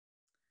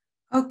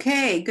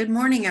Okay, good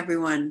morning,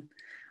 everyone.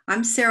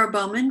 I'm Sarah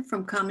Bowman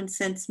from Common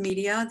Sense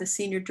Media, the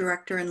Senior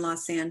Director in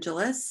Los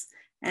Angeles,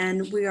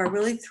 and we are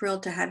really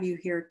thrilled to have you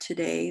here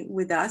today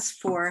with us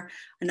for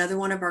another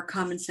one of our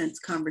Common Sense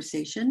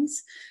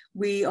conversations.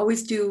 We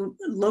always do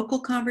local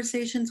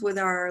conversations with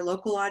our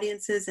local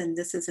audiences, and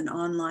this is an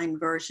online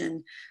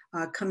version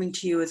coming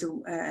to you as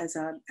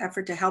an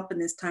effort to help in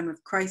this time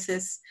of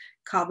crisis,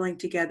 cobbling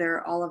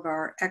together all of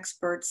our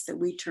experts that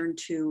we turn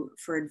to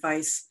for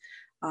advice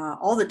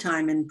all the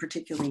time, and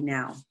particularly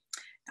now.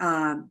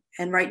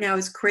 And right now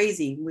is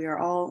crazy. We are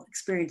all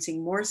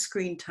experiencing more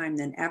screen time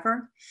than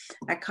ever.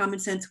 At Common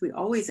Sense, we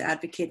always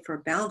advocate for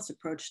a balanced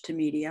approach to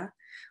media.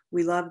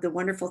 We love the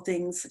wonderful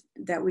things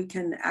that we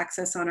can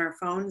access on our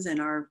phones and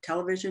our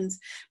televisions,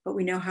 but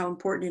we know how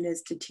important it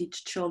is to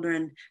teach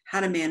children how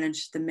to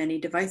manage the many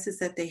devices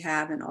that they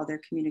have and all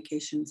their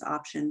communications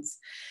options.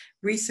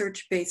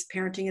 Research-based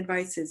parenting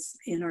advice is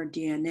in our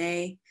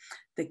DNA.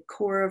 The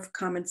core of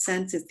Common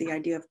Sense is the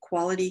idea of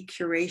quality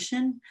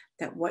curation,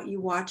 that what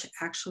you watch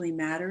actually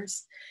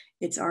matters.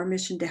 It's our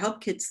mission to help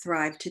kids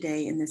thrive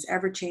today in this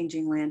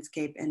ever-changing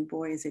landscape, and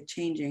boy, is it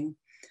changing,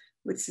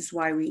 which is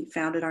why we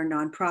founded our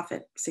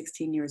nonprofit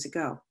 16 years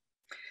ago.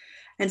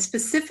 And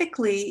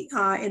specifically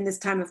in this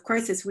time of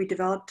crisis, we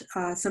developed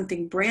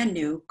something brand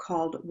new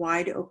called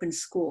Wide Open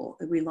School.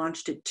 We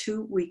launched it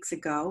 2 weeks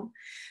ago.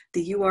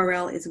 The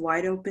URL is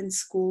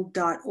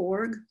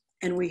wideopenschool.org.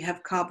 And we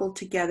have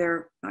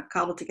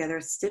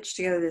stitched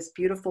together this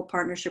beautiful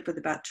partnership with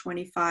about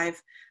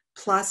 25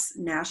 plus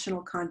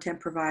national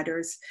content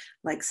providers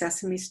like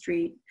Sesame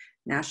Street,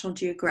 National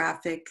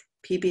Geographic,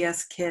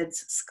 PBS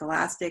Kids,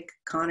 Scholastic,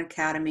 Khan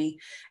Academy,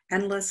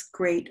 endless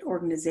great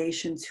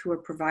organizations who are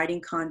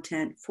providing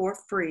content for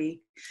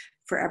free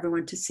for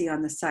everyone to see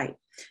on the site.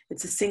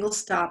 It's a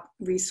single-stop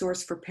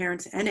resource for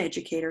parents and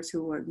educators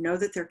who know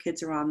that their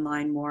kids are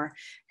online more.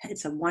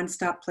 It's a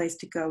one-stop place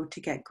to go to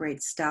get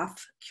great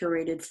stuff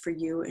curated for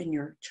you and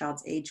your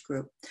child's age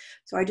group.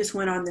 So I just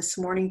went on this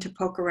morning to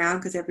poke around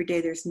because every day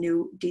there's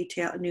new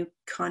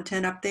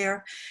content up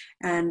there.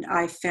 And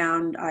I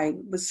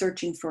was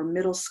searching for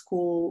middle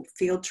school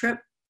field trip,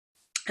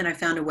 and I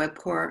found a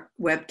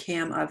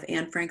webcam of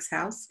Anne Frank's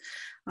house.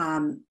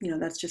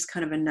 That's just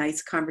kind of a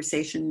nice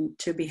conversation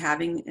to be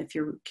having if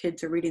your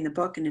kids are reading the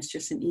book, and it's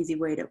just an easy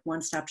way to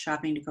one-stop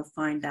shopping to go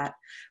find that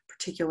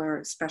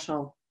particular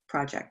special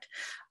project.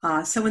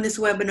 So when this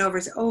webinar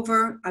is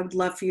over, I would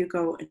love for you to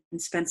go and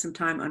spend some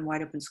time on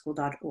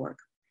wideopenschool.org.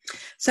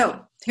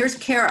 So here's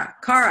Cara.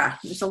 Cara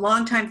is a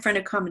longtime friend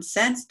of Common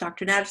Sense.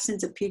 Dr.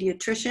 Natterson's a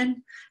pediatrician.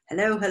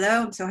 Hello.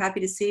 I'm so happy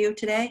to see you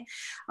today.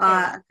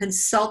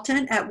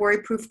 Consultant at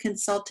Worryproof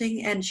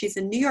Consulting, and she's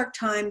a New York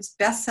Times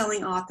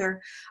best-selling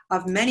author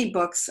of many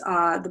books.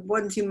 The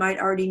ones you might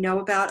already know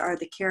about are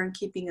The Care and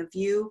Keeping of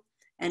You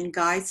and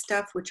Guy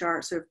Stuff, which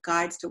are sort of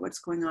guides to what's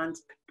going on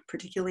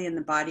particularly in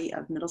the body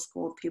of middle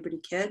school puberty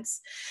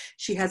kids.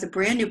 She has a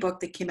brand new book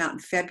that came out in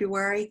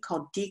February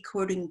called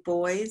Decoding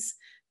Boys: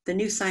 The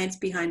New Science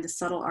Behind the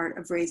Subtle Art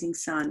of Raising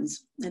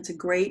Sons. It's a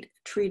great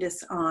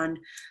treatise on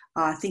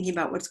thinking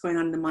about what's going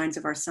on in the minds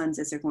of our sons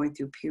as they're going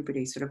through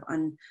puberty, sort of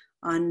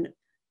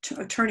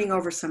turning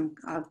over some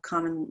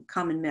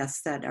common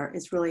myths that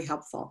is really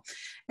helpful.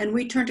 And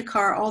we turn to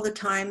Cara all the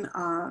time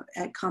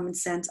at Common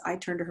Sense. I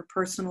turn to her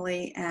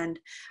personally, and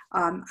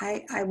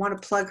I want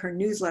to plug her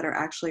newsletter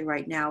actually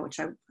right now, which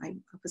I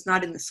was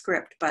not in the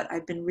script, but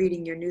I've been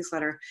reading your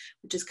newsletter,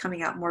 which is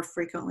coming out more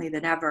frequently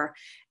than ever.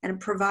 And it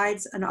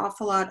provides an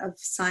awful lot of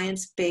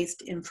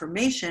science-based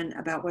information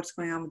about what's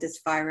going on with this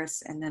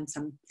virus, and then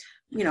some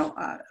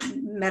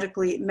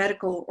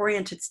medical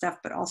oriented stuff,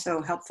 but also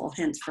helpful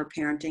hints for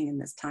parenting in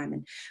this time.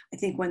 And I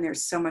think when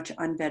there's so much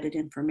unvetted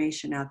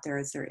information out there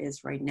as there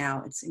is right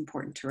now, it's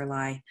important to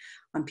rely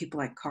on people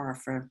like Cara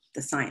for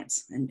the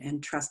science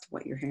and trust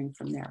what you're hearing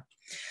from there.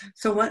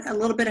 So a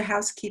little bit of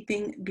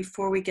housekeeping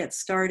before we get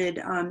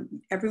started.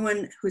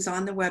 Everyone who's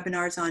on the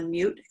webinar is on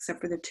mute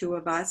except for the two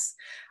of us.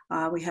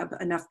 We have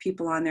enough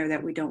people on there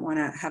that we don't want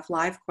to have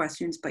live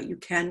questions, but you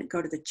can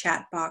go to the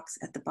chat box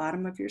at the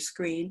bottom of your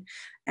screen,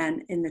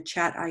 and in the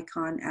chat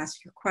icon,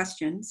 ask your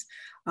questions.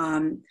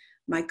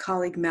 My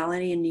colleague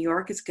Melanie in New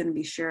York is going to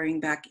be sharing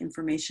back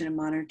information and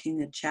monitoring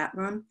the chat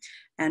room.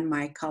 And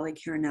my colleague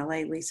here in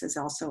LA, Lisa, is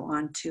also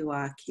on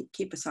to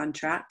keep us on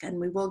track. And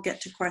we will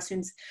get to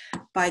questions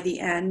by the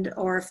end,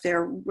 or if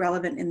they're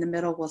relevant in the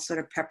middle, we'll sort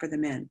of pepper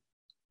them in.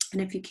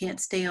 And if you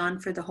can't stay on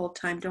for the whole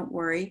time, don't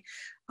worry.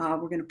 We're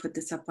going to put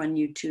this up on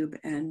YouTube,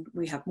 and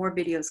we have more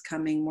videos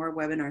coming, more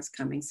webinars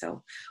coming.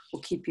 So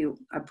we'll keep you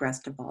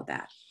abreast of all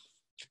that.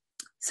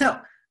 So,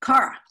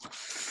 Cara.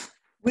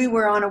 We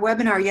were on a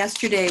webinar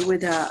yesterday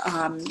with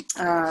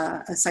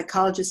a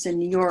psychologist in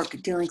New York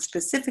dealing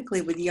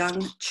specifically with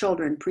young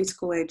children,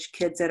 preschool age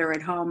kids that are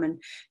at home.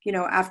 And,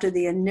 after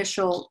the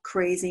initial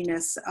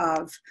craziness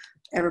of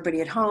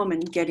everybody at home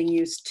and getting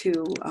used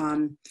to,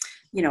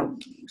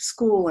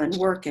 school and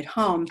work at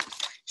home,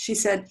 she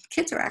said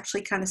kids are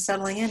actually kind of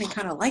settling in and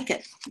kind of like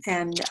it.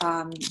 And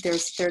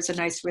there's a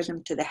nice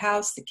rhythm to the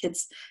house. The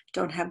kids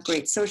don't have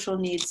great social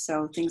needs,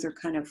 so things are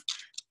kind of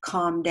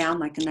calm down,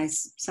 like a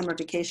nice summer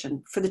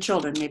vacation for the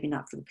children, maybe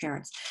not for the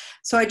parents.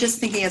 So I just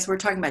thinking, as we're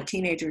talking about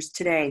teenagers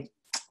today,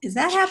 is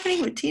that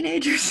happening with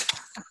teenagers?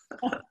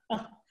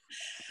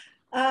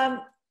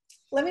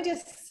 Let me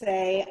just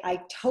say,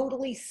 I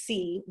totally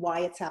see why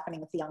it's happening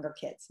with the younger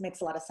kids. It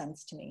makes a lot of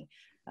sense to me.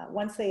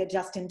 Once they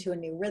adjust into a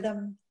new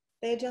rhythm,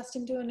 they adjust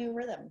into a new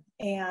rhythm,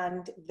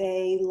 and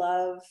they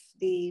love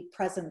the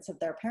presence of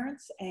their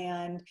parents,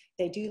 and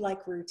they do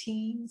like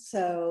routine.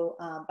 So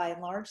by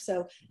and large,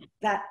 so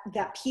that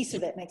piece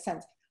of it makes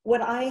sense.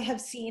 What I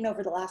have seen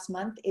over the last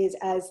month is,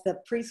 as the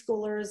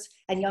preschoolers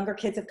and younger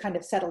kids have kind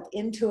of settled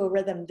into a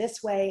rhythm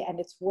this way,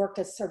 and it's worked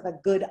as sort of a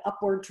good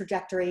upward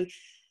trajectory,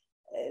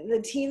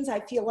 the teens, I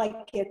feel like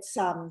it's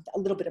a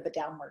little bit of a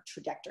downward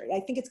trajectory.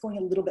 I think it's going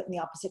a little bit in the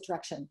opposite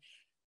direction.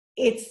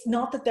 It's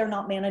not that they're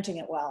not managing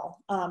it well.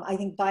 I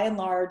think by and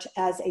large,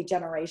 as a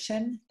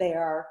generation, they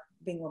are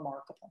being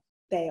remarkable.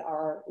 They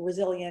are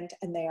resilient,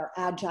 and they are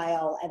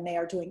agile, and they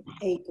are doing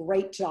a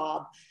great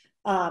job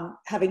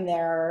having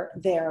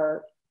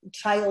their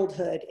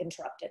childhood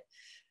interrupted.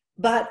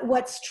 But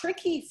what's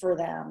tricky for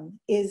them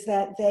is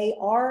that they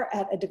are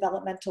at a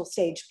developmental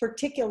stage,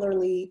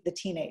 particularly the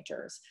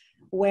teenagers,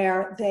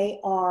 where they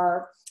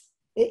are,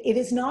 it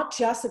is not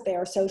just that they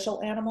are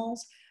social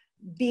animals.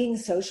 Being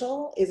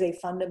social is a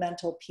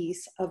fundamental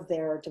piece of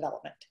their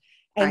development.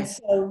 And Right.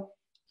 so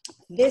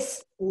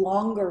this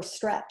longer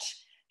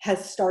stretch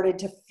has started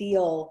to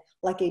feel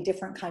like a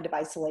different kind of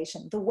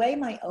isolation. The way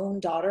my own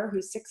daughter,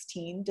 who's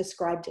 16,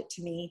 described it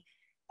to me,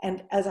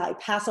 and as I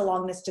pass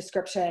along this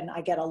description,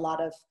 I get a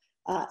lot of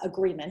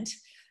agreement.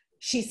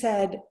 She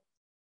said,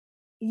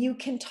 you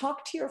can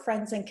talk to your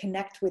friends and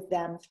connect with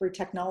them through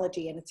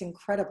technology, and it's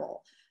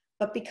incredible.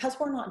 But because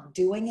we're not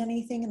doing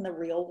anything in the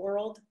real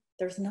world,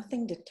 there's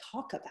nothing to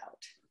talk about.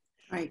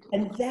 Right.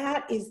 And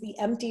that is the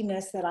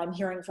emptiness that I'm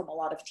hearing from a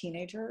lot of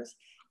teenagers.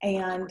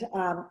 And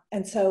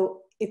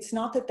so it's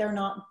not that they're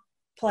not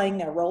playing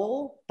their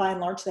role. By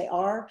and large, they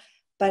are.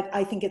 But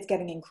I think it's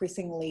getting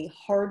increasingly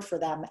hard for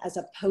them, as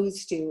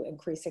opposed to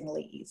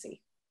increasingly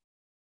easy.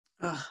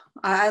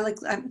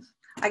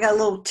 I got a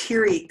little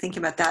teary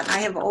thinking about that. I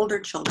have older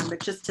children, but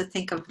just to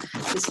think of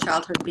this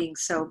childhood being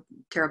so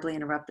terribly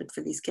interrupted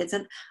for these kids.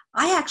 And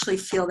I actually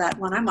feel that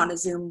when I'm on a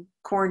Zoom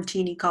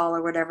quarantine call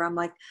or whatever, I'm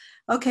like,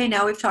 okay,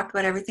 now we've talked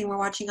about everything we're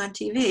watching on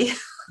TV.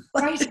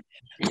 Right.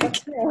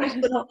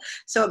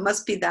 So it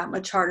must be that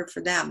much harder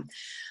for them.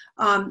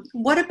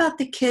 What about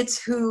the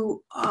kids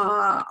who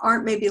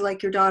aren't maybe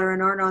like your daughter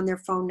and aren't on their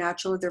phone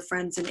naturally with their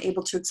friends and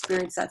able to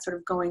experience that sort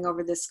of going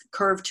over this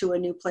curve to a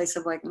new place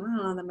of like, I don't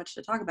know that much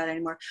to talk about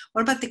anymore.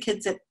 What about the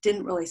kids that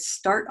didn't really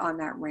start on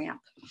that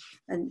ramp?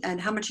 And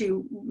how much are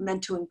you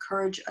meant to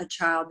encourage a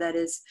child that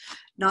is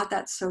not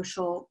that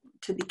social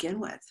to begin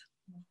with?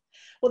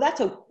 Well,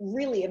 that's a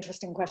really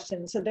interesting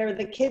question. So there are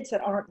the kids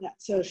that aren't that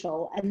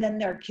social, and then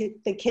there are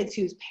the kids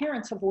whose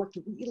parents have worked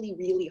really,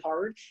 really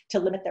hard to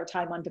limit their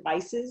time on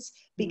devices,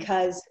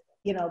 because,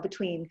 you know,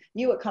 between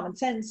you at Common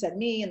Sense and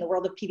me in the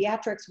world of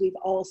pediatrics, we've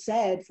all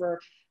said for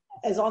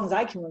as long as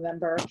I can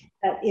remember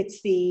that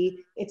it's the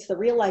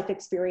real life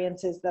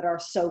experiences that are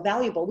so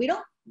valuable. We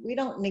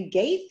don't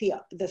negate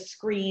the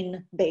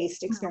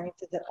screen-based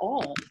experiences at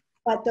all,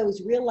 but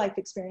those real life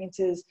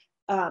experiences,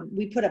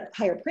 we put a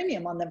higher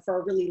premium on them for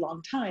a really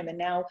long time, and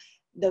now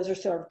those are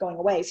sort of going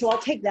away. So I'll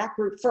take that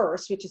group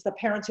first, which is the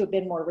parents who have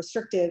been more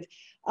restrictive.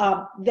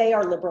 They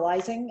are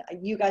liberalizing.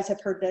 You guys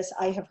have heard this.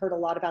 I have heard a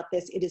lot about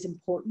this. It is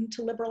important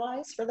to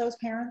liberalize for those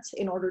parents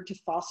in order to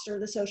foster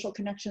the social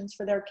connections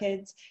for their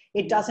kids.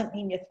 It doesn't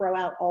mean you throw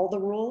out all the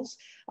rules,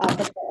 but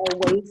there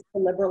are ways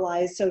to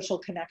liberalize social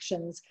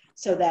connections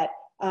so that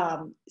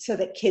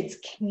kids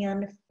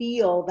can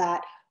feel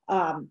that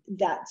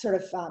that sort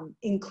of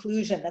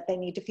inclusion that they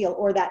need to feel,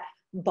 or that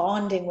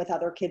bonding with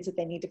other kids that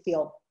they need to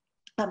feel.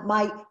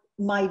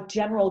 My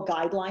general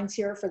guidelines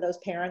here for those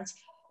parents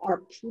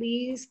are,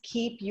 please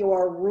keep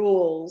your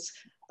rules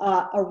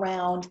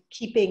around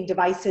keeping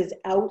devices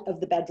out of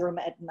the bedroom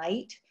at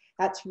night.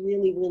 That's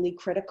really, really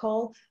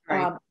critical.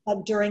 Right.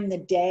 During the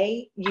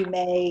day, you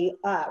may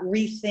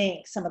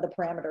rethink some of the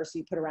parameters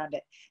you put around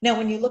it. Now,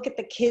 when you look at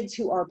the kids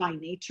who are by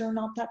nature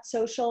not that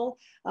social,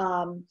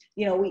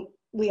 you know,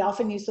 we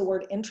often use the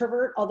word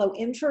introvert, although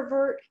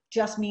introvert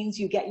just means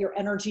you get your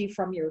energy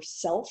from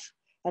yourself.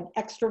 An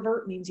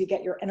extrovert means you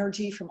get your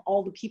energy from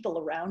all the people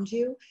around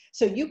you.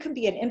 So you can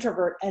be an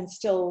introvert and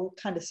still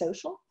kind of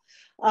social.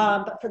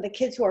 But for the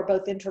kids who are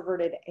both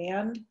introverted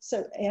and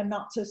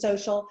not so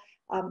social,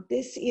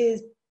 this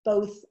is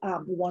both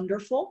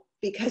wonderful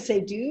because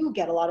they do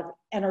get a lot of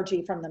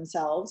energy from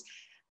themselves.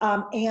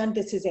 And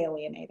this is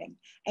alienating.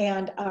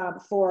 And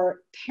for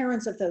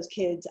parents of those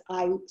kids,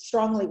 I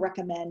strongly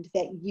recommend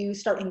that you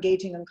start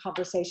engaging in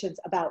conversations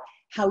about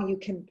how you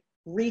can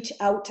reach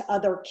out to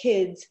other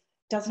kids.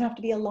 Doesn't have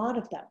to be a lot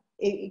of them.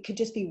 It could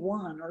just be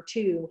one or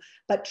two,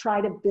 but try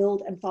to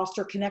build and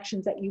foster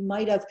connections that you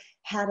might have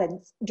had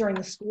during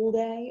the school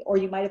day, or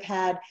you might have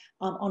had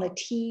on a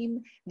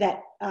team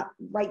that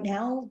right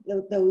now,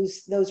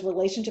 those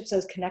relationships,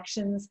 those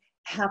connections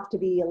have to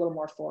be a little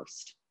more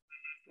forced.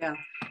 Yeah,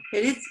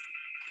 it is.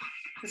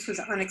 This was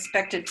an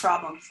unexpected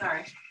problem.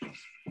 Sorry.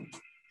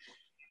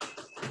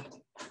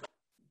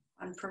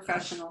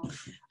 Unprofessional.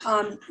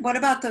 What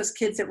about those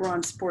kids that were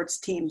on sports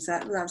teams?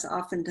 That was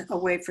often a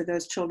way for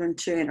those children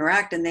to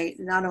interact, and they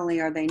not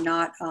only are they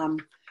not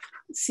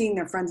seeing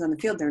their friends on the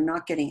field, they're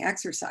not getting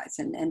exercise,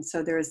 and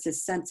so there is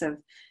this sense of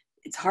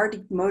it's hard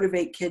to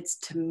motivate kids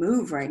to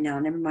move right now.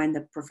 Never mind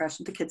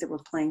the kids that were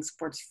playing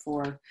sports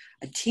for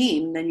a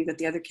team. Then you got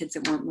the other kids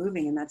that weren't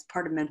moving, and that's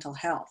part of mental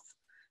health.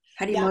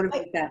 How do you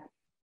motivate that?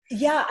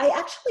 Yeah, I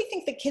actually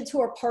think the kids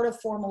who are part of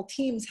formal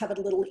teams have it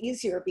a little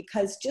easier,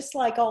 because just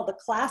like all the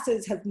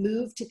classes have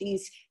moved to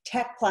these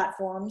tech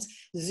platforms,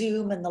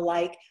 Zoom and the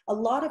like, a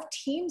lot of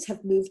teams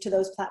have moved to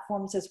those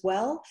platforms as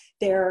well.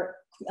 They're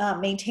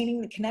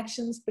maintaining the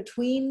connections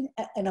between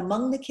and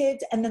among the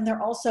kids, and then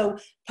they're also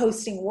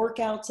posting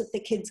workouts that the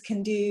kids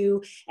can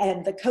do,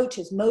 and the coach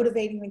is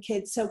motivating the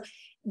kids. So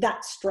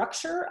that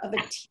structure of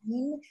a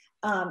team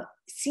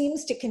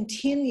seems to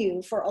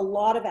continue for a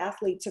lot of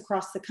athletes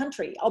across the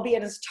country,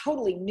 albeit in a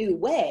totally new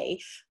way,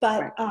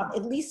 but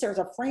at least there's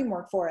a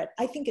framework for it.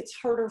 I think it's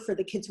harder for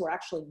the kids who are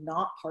actually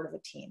not part of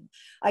a team.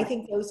 I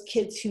think those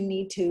kids who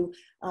need to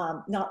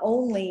not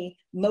only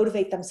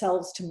motivate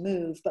themselves to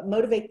move, but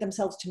motivate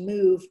themselves to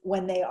move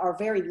when they are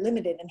very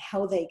limited in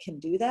how they can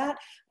do that.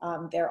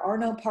 There are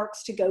no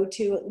parks to go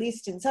to, at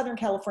least in Southern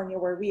California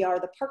where we are.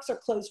 The parks are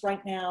closed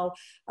right now.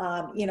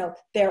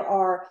 There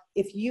are,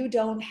 if you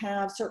don't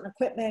have certain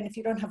equipment, if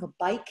you don't have a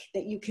bike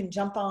that you can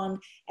jump on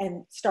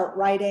and start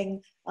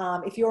riding,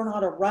 if you're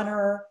not a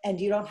runner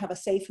and you don't have a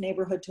safe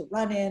neighborhood to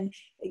run in,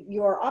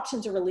 your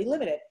options are really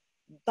limited,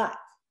 but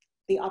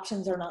the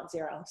options are not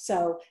zero.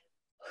 So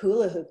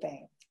hula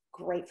hooping,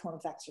 great form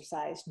of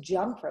exercise.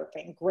 Jump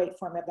roping, great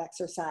form of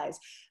exercise.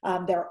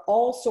 There are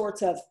all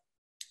sorts of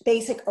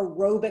basic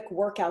aerobic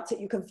workouts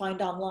that you can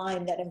find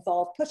online that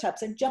involve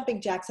push-ups and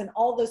jumping jacks and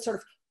all those sort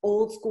of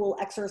old school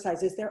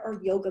exercises. There are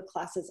yoga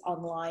classes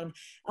online.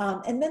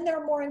 And then there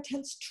are more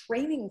intense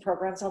training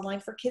programs online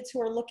for kids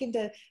who are looking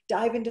to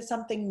dive into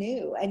something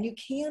new. And you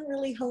can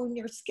really hone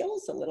your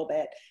skills a little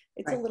bit.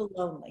 It's a little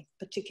lonely,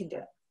 but you can do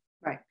it.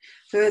 Right.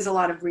 So there's a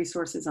lot of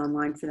resources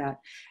online for that.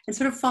 And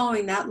sort of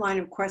following that line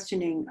of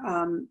questioning,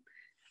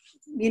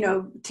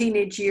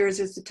 teenage years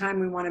is the time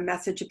we want to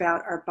message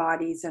about our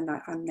bodies and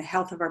the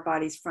health of our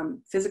bodies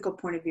from physical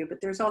point of view, but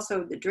there's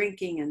also the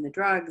drinking and the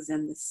drugs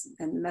and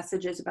the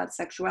messages about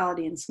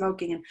sexuality and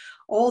smoking and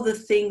all the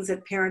things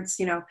that parents,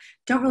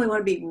 don't really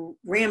want to be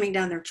ramming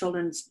down their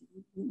children's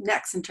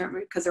necks in terms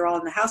because they're all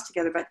in the house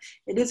together, but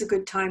it is a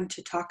good time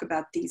to talk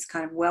about these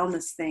kind of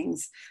wellness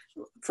things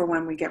for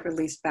when we get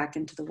released back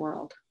into the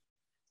world.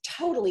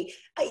 Totally.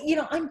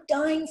 I'm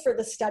dying for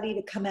the study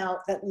to come out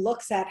that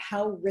looks at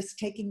how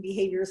risk-taking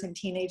behaviors in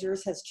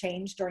teenagers has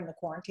changed during the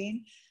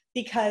quarantine,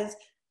 because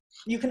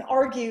you can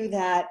argue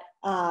that,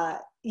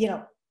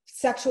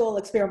 sexual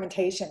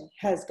experimentation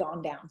has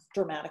gone down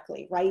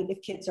dramatically, right?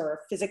 If kids are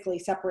physically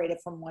separated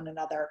from one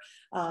another,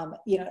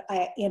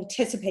 I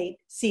anticipate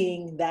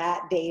seeing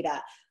that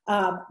data.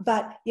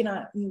 But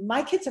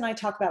my kids and I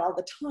talk about all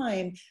the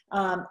time,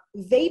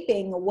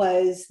 vaping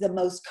was the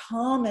most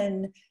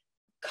common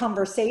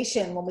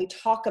conversation when we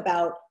talk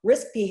about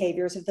risk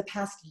behaviors of the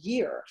past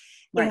year.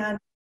 Right. And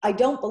I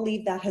don't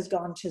believe that has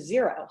gone to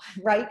zero,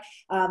 right?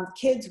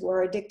 Kids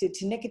were addicted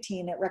to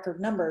nicotine at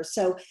record numbers.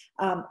 So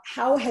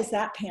how has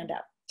that panned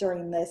out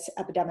during this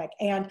epidemic?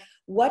 And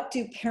how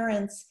do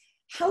parents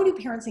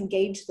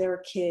engage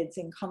their kids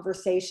in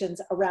conversations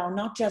around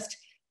not just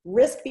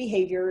risk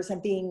behaviors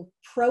and being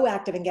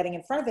proactive and getting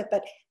in front of it,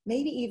 but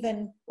maybe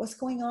even what's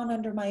going on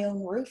under my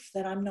own roof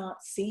that I'm not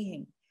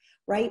seeing?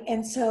 Right.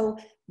 And so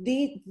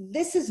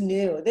this is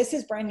new. This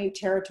is brand new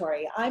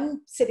territory.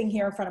 I'm sitting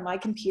here in front of my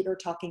computer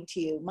talking to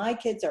you. My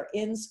kids are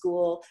in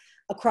school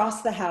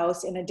across the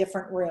house in a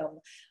different room.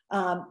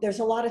 There's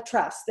a lot of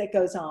trust that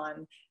goes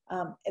on.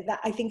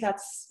 I think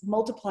that's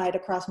multiplied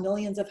across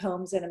millions of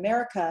homes in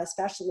America,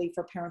 especially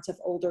for parents of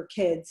older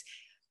kids.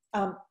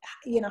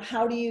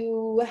 How do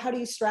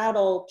you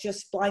straddle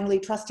just blindly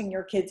trusting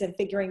your kids and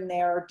figuring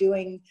they're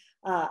doing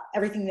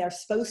everything they're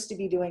supposed to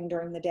be doing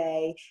during the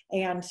day,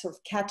 and sort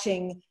of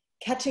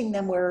catching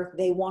them where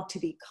they want to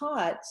be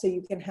caught, so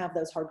you can have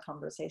those hard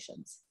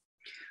conversations.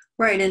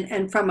 Right,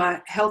 and from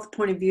a health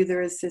point of view,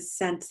 there is this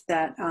sense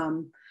that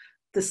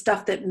the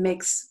stuff that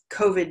makes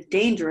COVID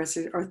dangerous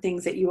are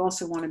things that you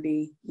also want to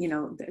be,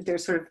 they're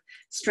sort of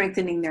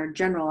strengthening their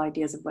general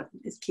ideas of what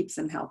keeps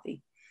them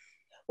healthy.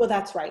 Well,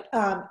 that's right.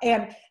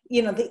 And,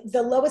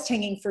 the lowest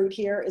hanging fruit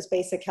here is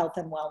basic health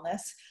and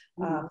wellness.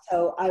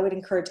 So I would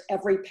encourage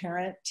every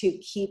parent to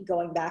keep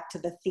going back to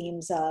the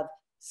themes of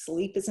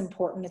sleep is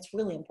important. It's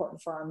really important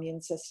for our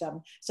immune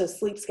system. So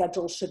sleep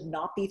schedules should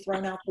not be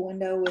thrown out the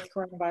window with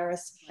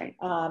coronavirus. Right.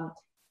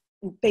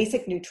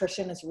 Basic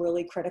nutrition is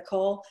really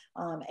critical.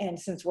 And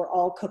since we're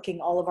all cooking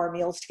all of our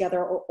meals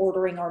together or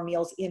ordering our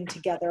meals in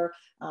together,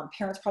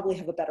 parents probably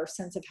have a better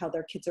sense of how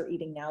their kids are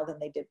eating now than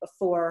they did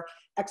before.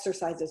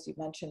 Exercise, as you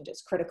mentioned,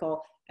 is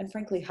critical. And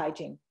frankly,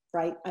 hygiene.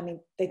 right? I mean,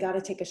 they got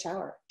to take a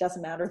shower.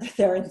 Doesn't matter that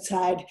they're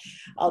inside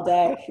all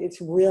day.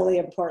 It's really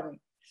important.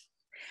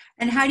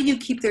 And how do you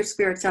keep their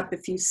spirits up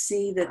if you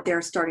see that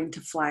they're starting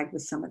to flag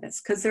with some of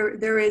this? Because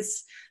there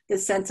is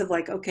this sense of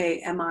like,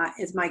 okay,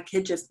 is my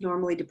kid just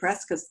normally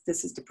depressed because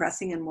this is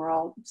depressing and we're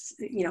all,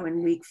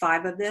 in week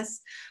 5 of this,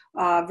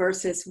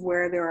 versus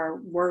where there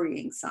are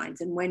worrying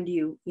signs, and when do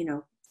you,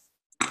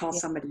 call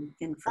somebody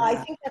in for that?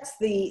 I think that's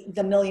the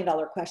 $1 million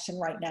question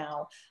right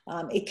now.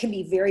 It can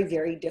be very,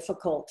 very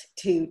difficult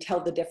to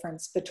tell the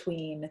difference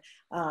between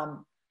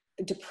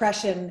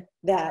depression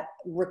that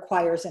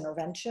requires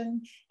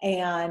intervention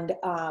and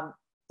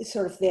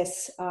sort of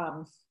this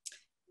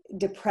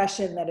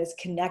depression that is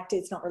connected.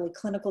 It's not really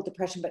clinical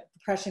depression, but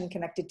depression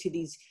connected to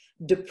these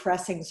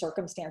depressing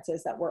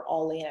circumstances that we're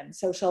all in.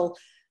 Social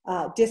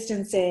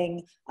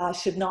distancing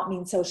should not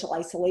mean social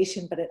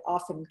isolation, but it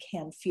often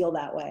can feel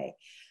that way.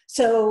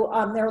 So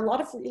there are a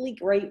lot of really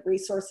great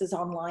resources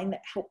online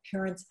that help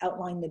parents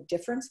outline the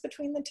difference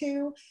between the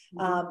two.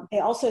 They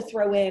also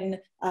throw in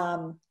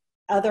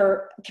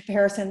other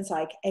comparisons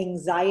like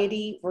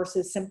anxiety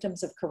versus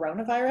symptoms of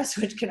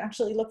coronavirus, which can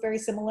actually look very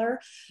similar.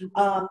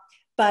 And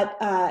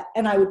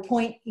I would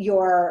point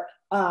your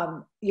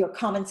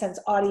common sense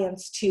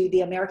audience to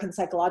the American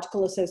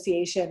Psychological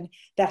Association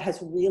that has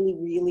really,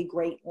 really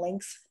great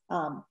links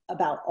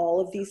about all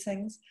of these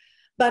things.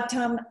 But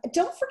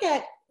don't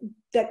forget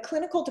that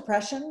clinical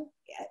depression,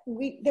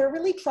 they're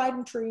really tried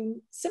and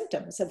true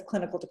symptoms of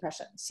clinical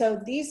depression. So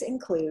these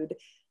include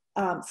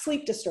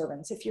sleep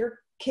disturbance. If your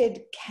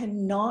kid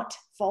cannot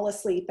fall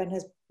asleep and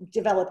has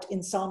developed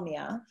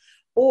insomnia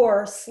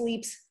or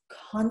sleeps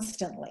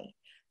constantly,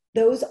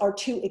 those are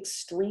 2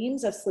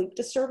 extremes of sleep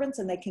disturbance,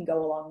 and they can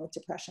go along with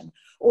depression.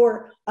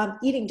 Or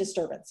eating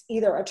disturbance,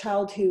 either a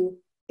child who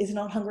is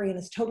not hungry and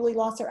has totally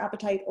lost their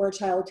appetite, or a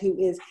child who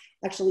is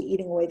actually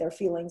eating away their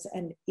feelings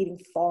and eating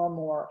far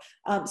more.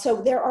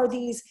 So there are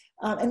these,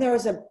 and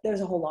there's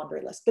a whole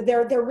laundry list, but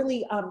they're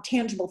really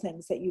tangible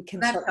things that you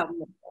can start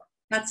looking for.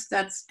 That's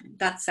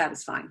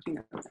satisfying,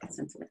 that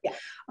sense of it. Yeah.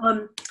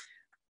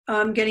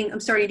 I'm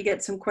starting to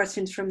get some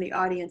questions from the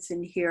audience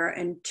in here,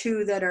 and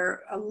 2 that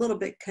are a little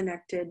bit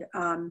connected.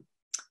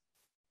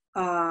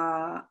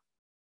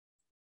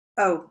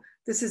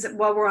 This is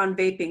while we're on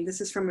vaping.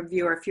 This is from a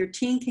viewer. If your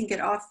teen can get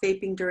off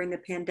vaping during the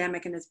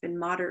pandemic and has been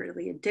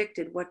moderately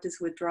addicted, what does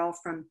withdrawal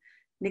from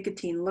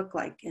nicotine look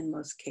like in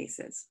most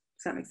cases?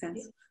 Does that make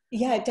sense?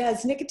 Yeah, it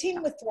does.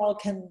 Nicotine withdrawal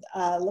can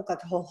look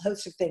like a whole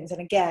host of things.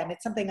 And again,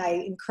 it's something I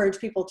encourage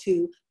people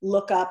to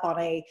look up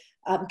on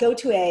go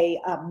to a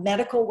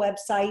medical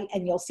website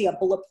and you'll see a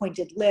bullet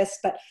pointed list,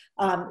 but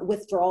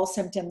withdrawal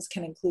symptoms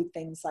can include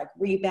things like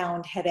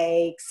rebound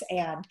headaches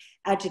and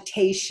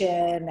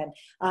agitation.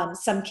 And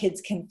some kids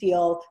can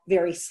feel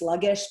very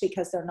sluggish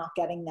because they're not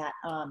getting that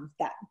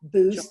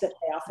boost that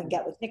they often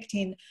get with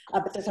nicotine.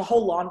 But there's a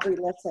whole laundry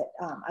list that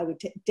I would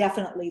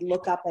definitely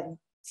look up and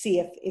see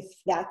if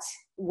that's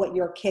what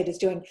your kid is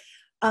doing.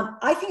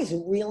 I think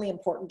it's really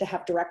important to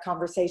have direct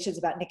conversations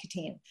about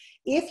nicotine.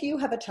 If you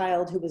have a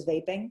child who is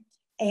vaping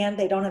and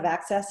they don't have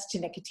access to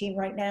nicotine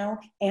right now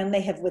and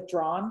they have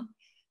withdrawn,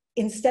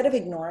 instead of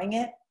ignoring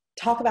it,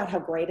 talk about how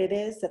great it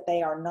is that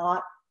they are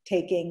not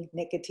taking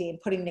nicotine,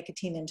 putting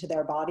nicotine into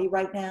their body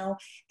right now,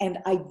 and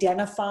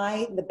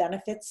identify the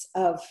benefits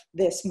of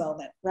this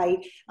moment,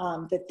 right?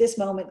 That this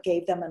moment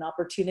gave them an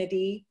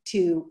opportunity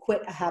to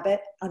quit a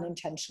habit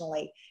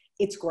unintentionally.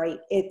 It's great.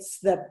 It's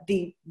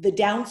the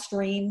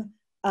downstream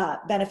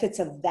benefits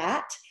of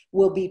that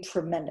will be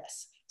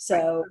tremendous.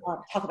 So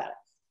talk about it.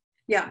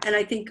 Yeah, and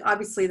I think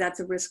obviously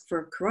that's a risk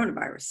for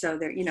coronavirus. So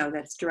there,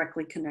 that's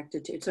directly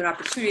connected to. It's an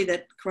opportunity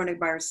that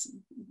coronavirus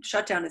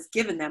shutdown has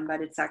given them,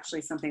 but it's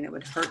actually something that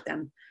would hurt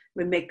them,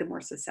 would make them more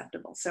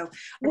susceptible. So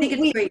I think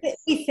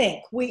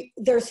it's great.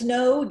 There's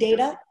no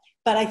data,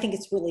 but I think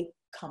it's really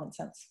common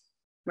sense.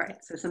 Right.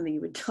 So something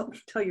you would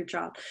tell your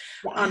child.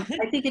 Yeah.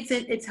 I think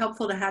it's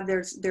helpful to have,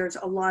 there's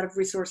a lot of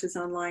resources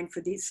online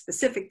for these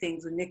specific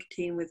things with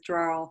nicotine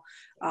withdrawal,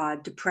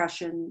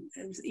 depression,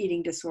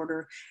 eating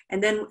disorder.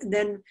 And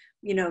then,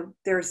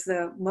 there's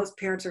most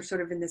parents are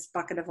sort of in this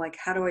bucket of like,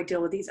 how do I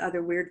deal with these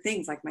other weird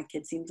things? Like my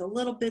kid seems a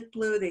little bit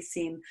blue. They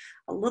seem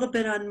a little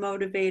bit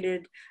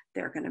unmotivated.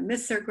 They're going to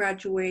miss their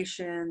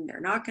graduation. They're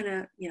not going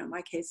to,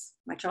 my case,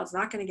 my child's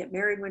not going to get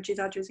married when she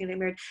thought she was going to get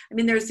married. I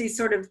mean, there's these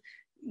sort of,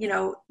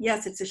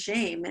 yes, it's a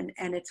shame, and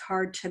it's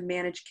hard to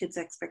manage kids'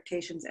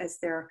 expectations as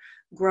they're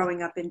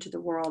growing up into the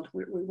world.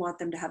 We want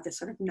them to have this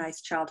sort of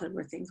nice childhood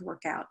where things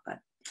work out, but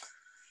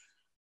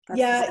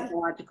that's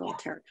psychological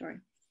territory.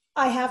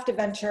 I have to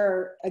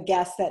venture a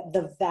guess that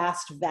the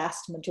vast,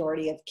 vast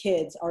majority of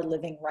kids are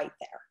living right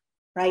there,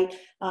 right?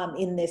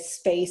 In this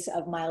space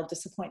of mild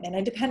disappointment.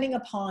 And depending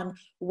upon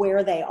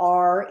where they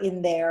are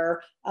in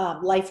their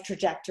life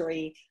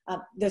trajectory,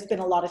 there's been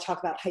a lot of talk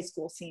about high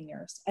school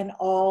seniors and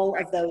all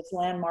of those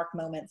landmark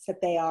moments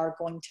that they are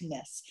going to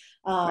miss.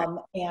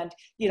 And,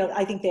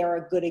 I think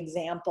they're a good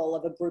example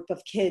of a group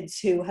of kids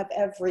who have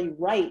every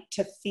right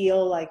to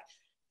feel like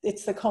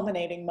it's the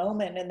culminating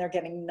moment and they're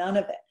getting none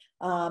of it.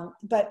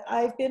 But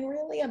I've been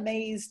really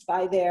amazed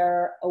by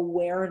their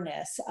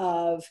awareness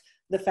of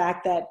the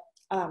fact that,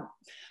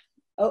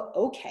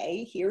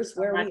 okay, here's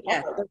where we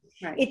are.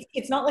 Right.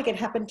 It's not like it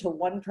happened to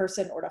one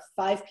person or to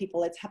 5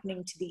 people. It's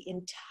happening to the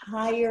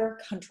entire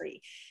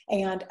country.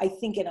 And I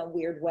think in a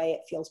weird way,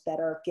 it feels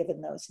better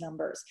given those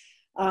numbers.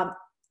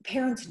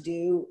 Parents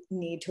do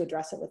need to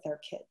address it with their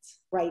kids,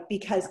 right?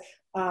 Because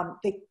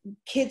the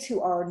kids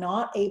who are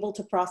not able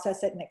to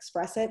process it and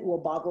express it will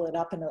bottle it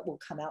up and it will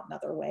come out in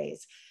other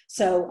ways.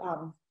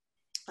 So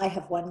I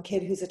have one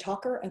kid who's a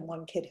talker and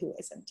one kid who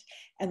isn't.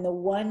 And the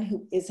one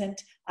who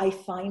isn't, I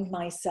find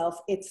myself,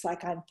 it's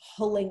like I'm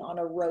pulling on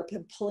a rope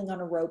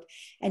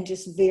and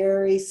just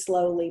very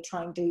slowly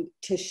trying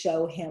to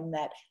show him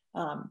that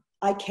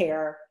I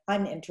care,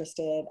 I'm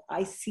interested,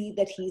 I see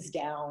that he's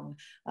down,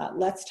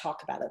 let's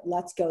talk about it,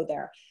 let's go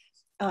there.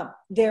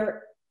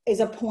 There is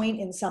a point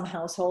in some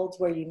households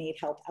where you need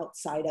help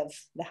outside of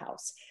the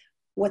house.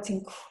 What's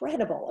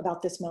incredible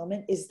about this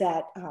moment is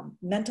that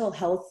mental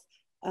health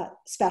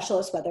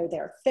specialists, whether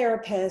they're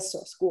therapists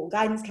or school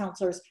guidance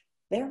counselors,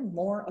 they're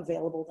more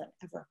available than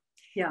ever.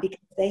 Yeah. Because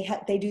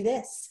they do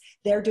this.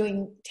 They're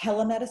doing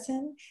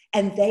telemedicine,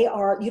 and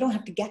you don't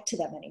have to get to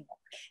them anymore.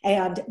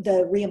 And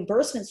the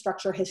reimbursement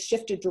structure has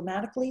shifted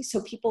dramatically,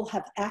 so people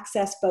have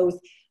access both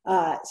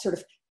sort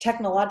of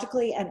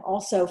technologically and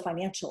also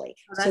financially.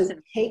 So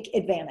take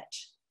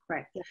advantage.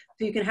 Right. Yeah.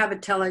 So you can have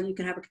you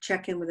can have a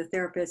check-in with a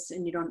therapist,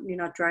 and you're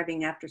not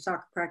driving after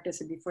soccer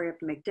practice and before you have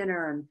to make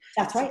dinner. And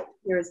that's right.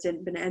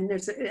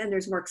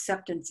 There's more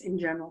acceptance in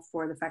general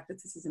for the fact that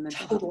this is a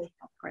mental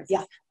health crisis.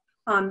 Yeah.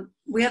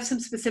 We have some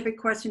specific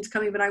questions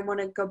coming, but I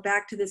want to go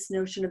back to this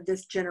notion of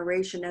this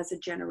generation as a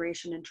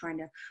generation and trying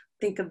to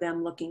think of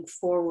them looking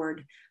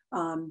forward.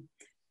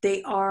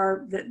 They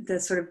are the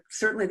sort of,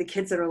 certainly the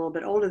kids that are a little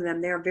bit older than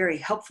them, they're a very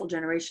helpful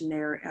generation.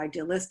 They're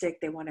idealistic.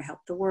 They want to help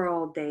the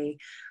world. They,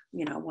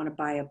 want to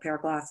buy a pair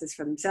of glasses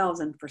for themselves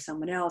and for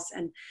someone else.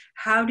 And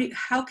how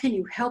can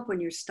you help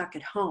when you're stuck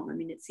at home? I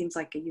mean, it seems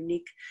like a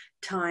unique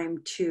time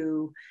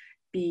to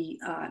be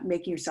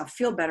making yourself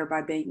feel better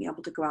by being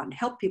able to go out and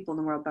help people in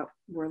the world, but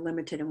we're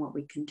limited in what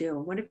we can do.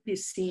 What have you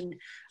seen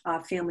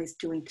families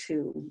doing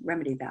to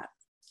remedy that?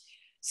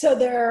 So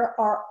there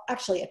are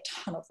actually a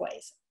ton of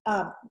ways.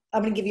 I'm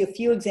going to give you a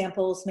few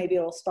examples. Maybe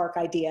it'll spark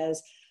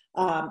ideas.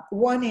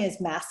 One is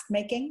mask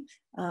making.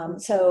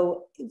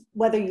 So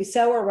whether you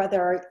sew or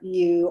whether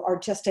you are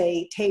just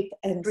a tape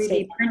and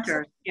 3D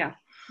printer. Yeah.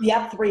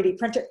 Yep, 3D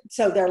printer.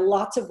 So there are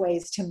lots of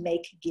ways to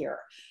make gear.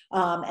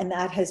 And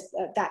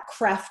that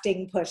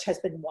crafting push has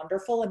been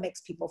wonderful and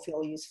makes people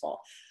feel useful.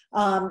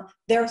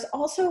 There's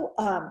also,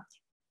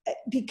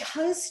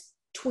 because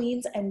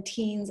tweens and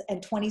teens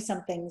and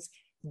 20-somethings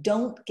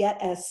don't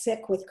get as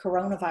sick with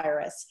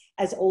coronavirus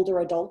as older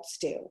adults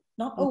do.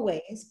 Not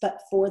always, but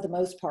for the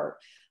most part.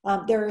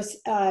 There's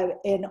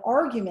an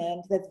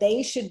argument that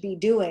they should be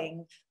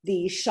doing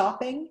the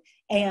shopping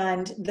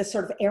and the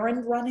sort of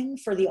errand running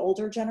for the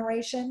older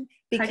generation,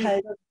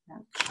 because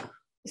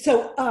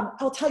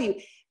I'll tell you,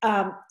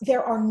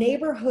 there are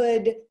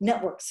neighborhood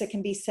networks that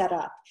can be set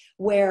up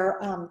where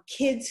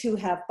kids who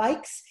have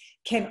bikes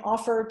can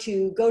offer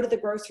to go to the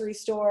grocery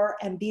store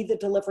and be the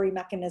delivery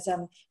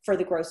mechanism for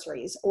the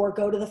groceries, or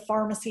go to the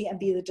pharmacy and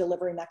be the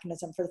delivery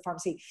mechanism for the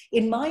pharmacy.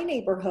 In my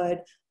neighborhood,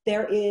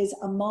 there is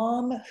a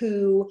mom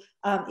who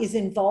is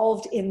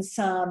involved in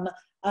some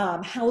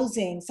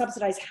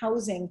subsidized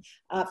housing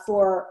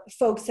for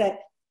folks that,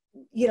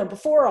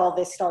 before all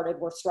this started,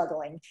 were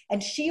struggling.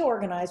 And she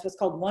organized what's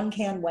called One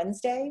Can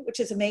Wednesday,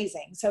 which is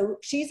amazing. So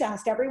she's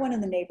asked everyone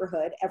in the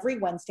neighborhood every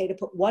Wednesday to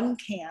put one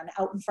can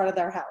out in front of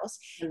their house.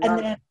 And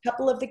then a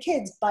couple of the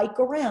kids bike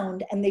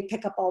around and they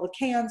pick up all the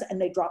cans and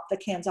they drop the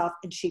cans off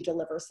and she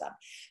delivers them.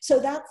 So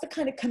that's the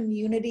kind of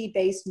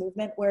community-based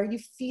movement where you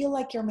feel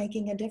like you're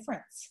making a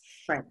difference.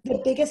 Right.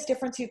 The biggest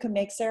difference you can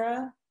make,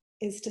 Sarah,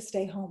 is to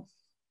stay home.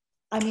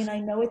 I mean, I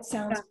know it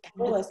sounds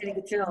powerless, but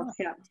it's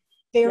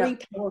very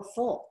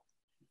powerful.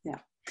 Yeah.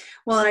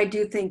 Well, and I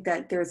do think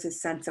that there's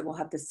this sense that we'll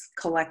have this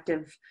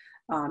collective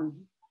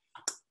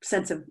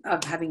sense of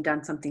having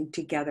done something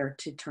together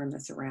to turn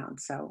this around.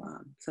 So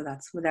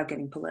that's without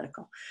getting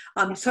political.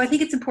 So I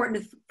think it's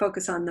important to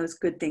focus on those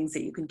good things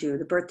that you can do,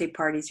 the birthday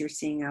parties you're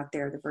seeing out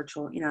there, the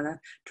virtual, the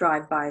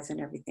drive-bys and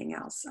everything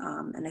else.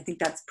 And I think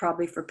that's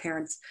probably for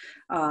parents,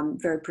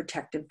 very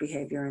protective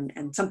behavior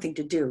and something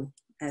to do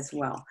as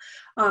well.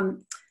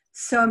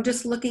 So I'm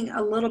just looking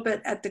a little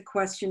bit at the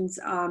questions,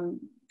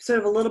 sort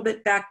of a little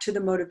bit back to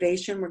the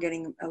motivation. We're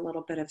getting a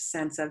little bit of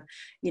sense of,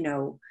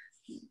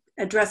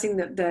 addressing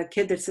the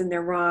kid that's in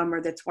their room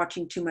or that's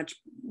watching too much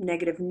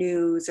negative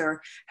news, or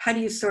how do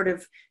you sort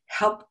of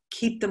help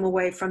keep them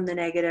away from the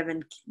negative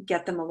and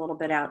get them a little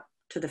bit out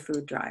to the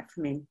food drive?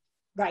 I mean,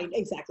 right,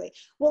 exactly.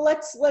 Well,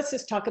 let's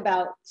just talk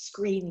about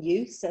screen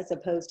use as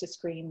opposed to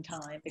screen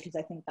time, because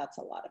I think that's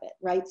a lot of it,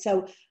 right?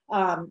 So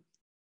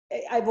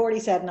I've already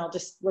said, and I'll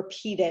just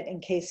repeat it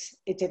in case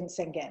it didn't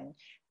sink in,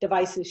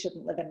 devices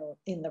shouldn't live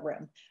in the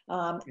room.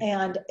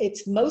 And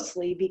it's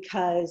mostly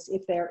because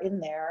if they're in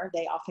there,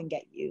 they often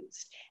get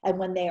used. And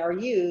when they are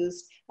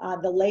used,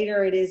 the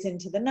later it is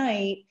into the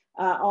night,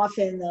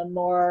 often the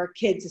more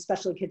kids,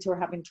 especially kids who are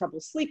having trouble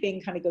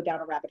sleeping, kind of go down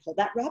a rabbit hole.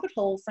 That rabbit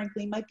hole,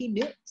 frankly, might be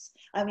news.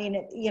 I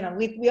mean,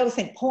 we always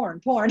think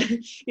porn,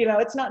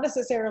 it's not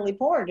necessarily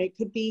porn. It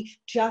could be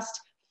just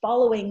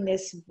following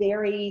this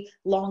very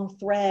long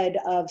thread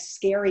of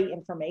scary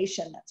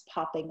information that's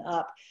popping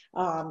up.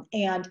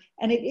 And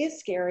it is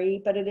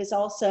scary, but it is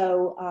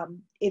also,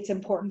 it's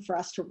important for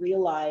us to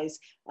realize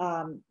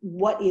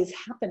what is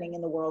happening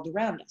in the world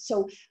around us.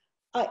 So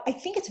I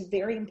think it's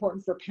very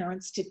important for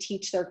parents to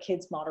teach their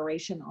kids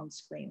moderation on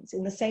screens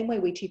in the same way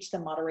we teach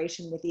them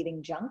moderation with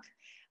eating junk.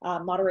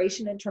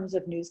 Moderation in terms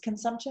of news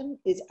consumption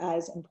is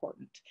as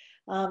important.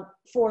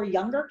 For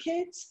younger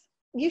kids,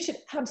 you should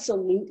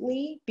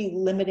absolutely be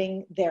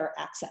limiting their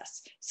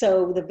access.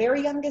 So the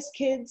very youngest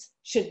kids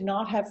should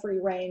not have free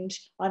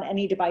range on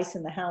any device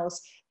in the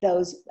house.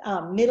 Those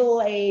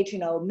middle age,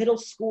 middle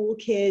school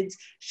kids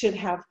should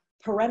have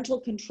parental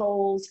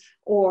controls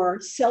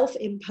or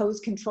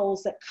self-imposed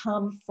controls that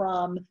come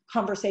from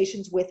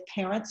conversations with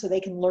parents so they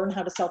can learn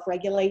how to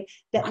self-regulate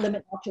that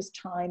limit not just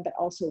time, but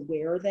also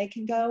where they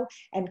can go.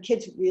 And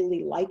kids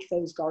really like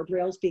those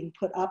guardrails being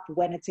put up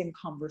when it's in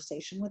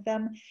conversation with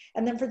them.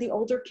 And then for the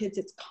older kids,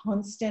 it's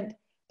constant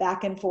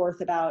back and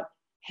forth about,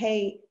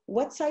 hey,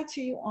 what sites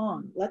are you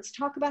on? Let's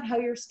talk about how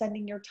you're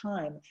spending your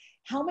time.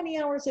 How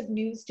many hours of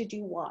news did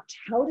you watch?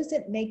 How does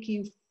it make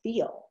you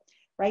feel?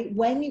 Right?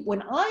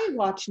 When I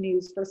watch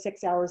news for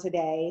 6 hours a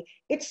day,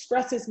 it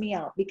stresses me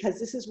out because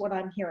this is what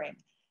I'm hearing.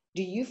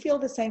 Do you feel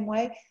the same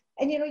way?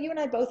 And you and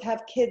I both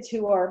have kids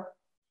who are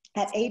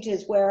at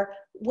ages where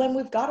when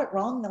we've got it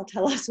wrong, they'll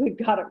tell us we've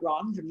got it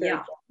wrong.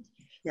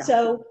 Yeah.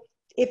 So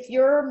if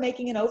you're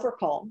making an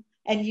overcall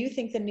and you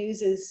think the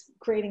news is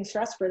creating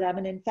stress for them,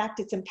 and in fact,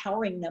 it's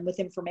empowering them with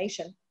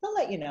information, they'll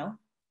let you know.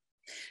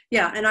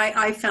 Yeah, and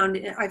I find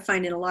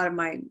in a lot of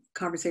my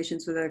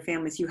conversations with other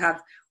families, you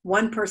have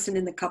one person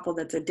in the couple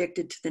that's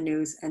addicted to the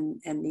news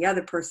and the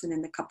other person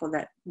in the couple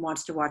that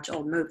wants to watch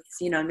old movies.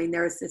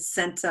 There's this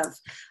sense of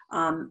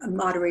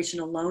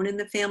moderation alone in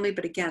the family,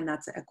 but again,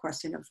 that's a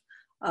question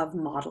of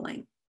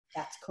modeling.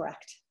 That's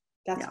correct.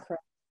 That's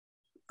correct.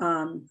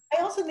 I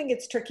also think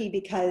it's tricky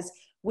because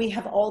we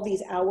have all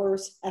these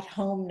hours at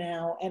home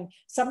now, and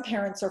some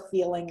parents are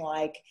feeling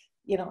like,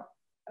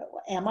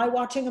 am I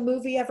watching a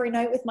movie every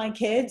night with my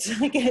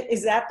kids? Like,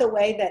 is that the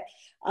way that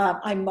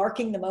I'm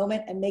marking the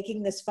moment and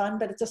making this fun?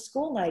 But it's a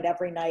school night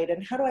every night.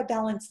 And how do I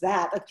balance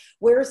that? Like,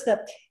 where's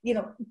the,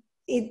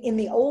 in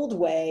the old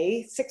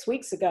way, 6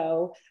 weeks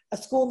ago, a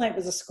school night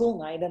was a school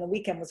night and a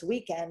weekend was a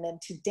weekend. And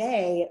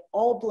today it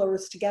all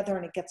blurs together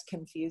and it gets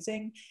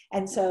confusing.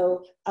 And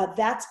so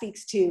that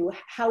speaks to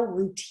how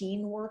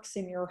routine works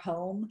in your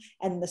home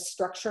and the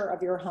structure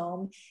of your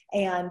home.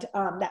 And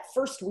that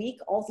first week,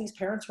 all these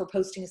parents were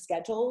posting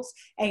schedules.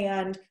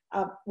 And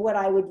what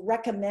I would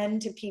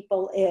recommend to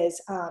people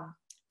is,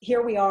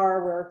 here we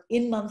are, we're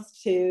in month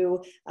 2,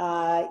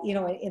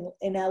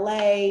 in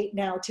LA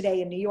now.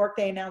 Today in New York,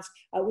 they announced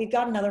we've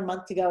got another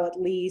month to go at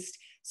least.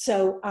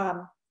 So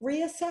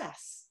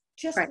reassess,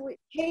 just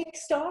take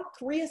stock,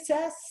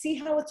 reassess, see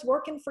how it's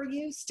working for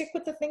you, stick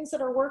with the things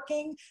that are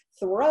working,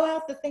 throw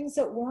out the things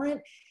that weren't.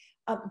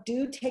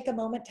 Do take a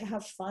moment to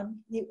have fun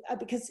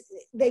because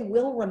they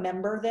will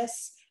remember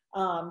this.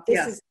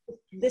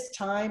 This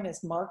time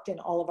is marked in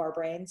all of our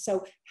brains.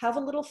 So have a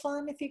little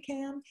fun if you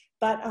can,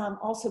 but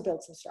also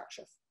build some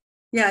structure.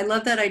 Yeah, I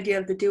love that idea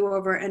of the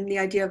do-over and the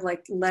idea of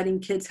like letting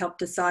kids help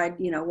decide,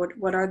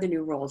 what are the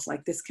new roles?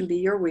 Like this can be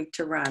your week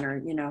to run,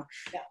 or,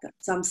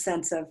 some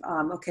sense of,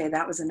 okay,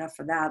 that was enough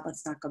for that.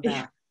 Let's not go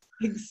back.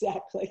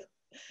 Exactly.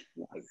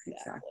 Yeah,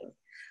 exactly.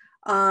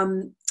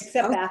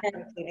 Except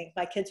bathroom cleaning.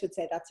 My kids would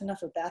say, that's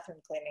enough of bathroom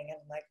cleaning. And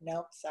I'm like,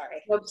 nope,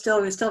 sorry. Well,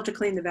 we still have to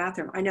clean the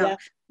bathroom. I know. Yeah.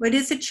 But it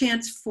is a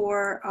chance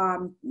for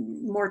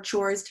more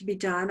chores to be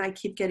done. I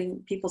keep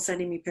getting people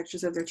sending me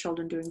pictures of their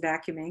children doing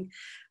vacuuming.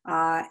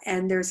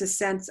 And there's a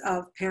sense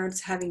of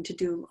parents having to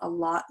do a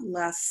lot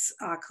less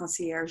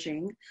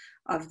concierging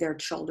of their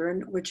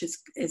children, which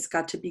is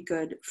got to be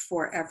good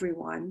for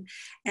everyone.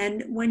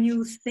 And when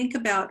you think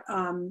about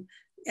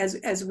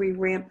as we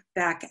ramp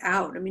back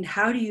out, I mean,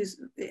 how do you,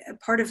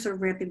 part of sort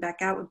of ramping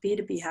back out would be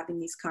to be having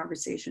these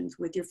conversations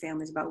with your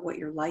families about what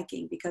you're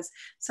liking, because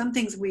some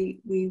things we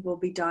will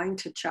be dying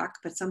to chuck,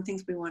 but some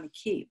things we want to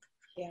keep.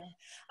 Yeah,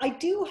 I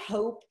do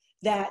hope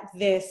that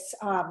this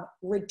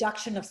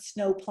reduction of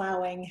snow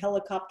plowing,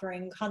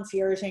 helicoptering,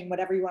 concierging,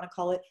 whatever you want to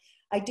call it,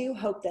 I do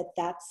hope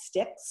that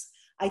sticks.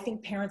 I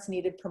think parents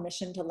needed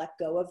permission to let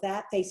go of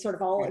that. They sort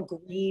of all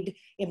agreed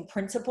in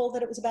principle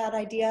that it was a bad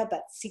idea,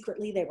 but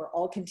secretly they were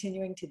all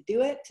continuing to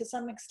do it to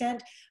some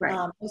extent,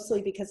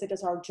 mostly because it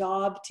is our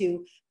job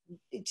to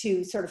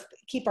sort of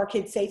keep our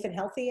kids safe and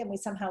healthy. And we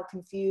somehow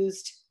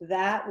confused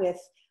that with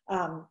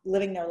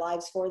living their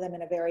lives for them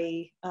in a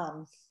very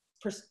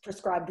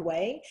prescribed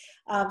way.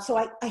 So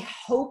I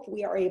hope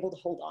we are able to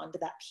hold on to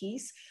that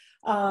piece.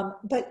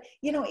 But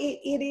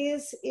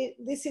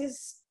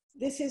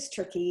this is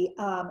tricky.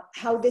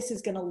 How this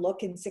is going to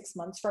look in 6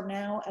 months from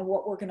now, and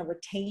what we're going to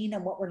retain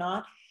and what we're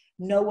not,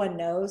 no one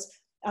knows.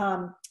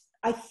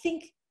 I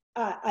think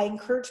I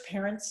encourage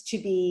parents to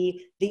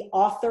be the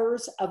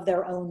authors of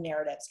their own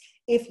narratives.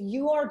 If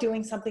you are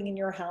doing something in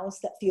your house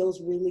that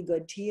feels really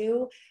good to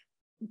you,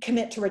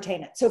 commit to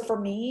retain it. So for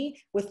me,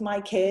 with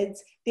my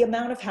kids, the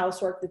amount of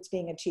housework that's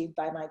being achieved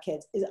by my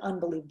kids is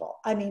unbelievable.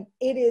 I mean,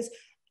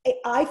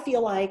 I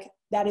feel like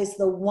that is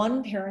the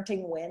one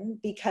parenting win,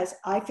 because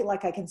I feel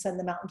like I can send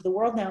them out into the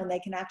world now and they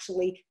can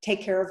actually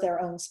take care of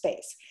their own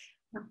space.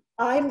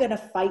 I'm going to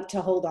fight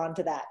to hold on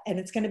to that. And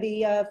it's going to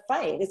be a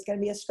fight. It's going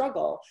to be a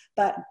struggle.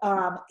 But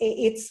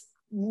it's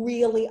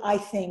really, I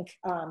think,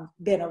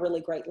 been a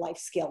really great life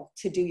skill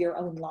to do your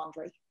own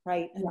laundry,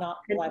 right? And not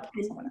rely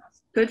upon someone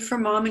else. Good for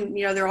mom. And,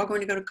 they're all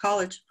going to go to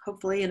college,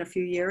 hopefully in a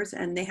few years,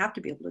 and they have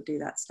to be able to do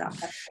that stuff.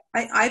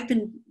 I've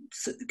been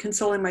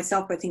consoling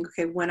myself by thinking,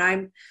 okay, when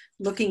I'm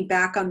looking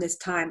back on this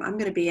time, I'm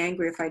going to be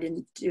angry if I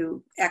didn't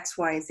do X,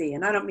 Y, Z.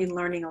 And I don't mean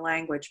learning a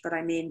language, but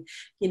I mean,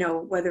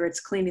 whether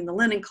it's cleaning the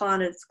linen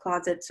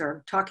closets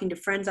or talking to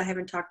friends I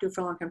haven't talked to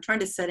for a long time, I'm trying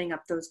to setting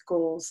up those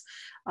goals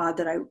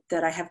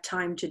that I have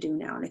time to do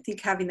now. And I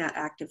think having that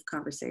active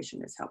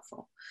conversation is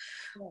helpful.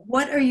 Yeah.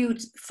 What are you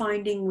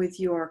finding with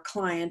your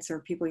clients or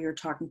people you're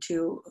talking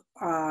to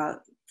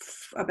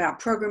about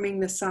programming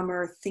this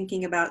summer,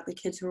 thinking about the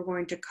kids who are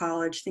going to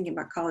college, thinking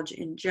about college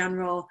in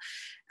general?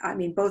 I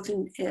mean, both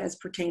as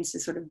pertains to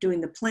sort of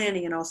doing the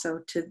planning and also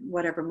to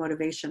whatever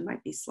motivation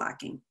might be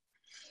slacking.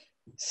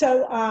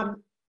 So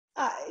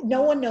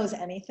no one knows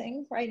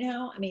anything right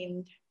now. I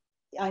mean,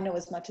 I know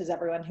as much as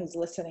everyone who's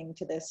listening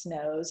to this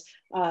knows.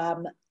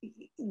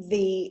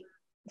 The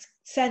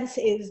sense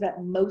is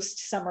that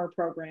most summer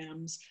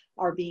programs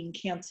are being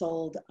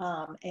canceled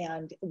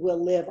and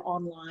will live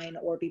online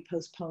or be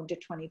postponed to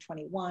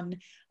 2021.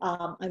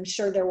 I'm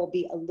sure there will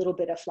be a little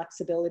bit of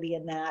flexibility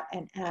in that.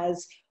 And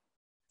as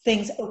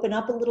things open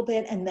up a little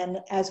bit, and then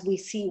as we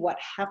see what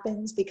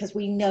happens, because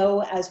we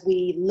know as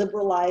we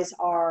liberalize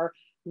our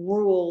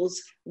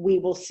rules, we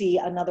will see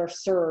another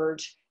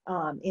surge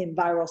in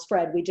viral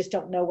spread. We just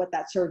don't know what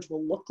that surge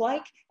will look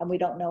like, and we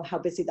don't know how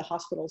busy the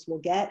hospitals will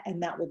get,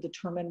 and that will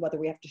determine whether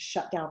we have to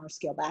shut down or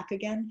scale back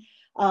again.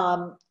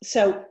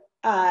 So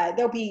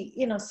there'll be,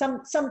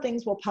 some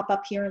things will pop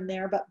up here and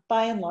there, but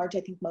by and large, I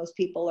think most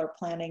people are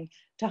planning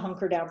to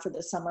hunker down for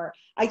the summer.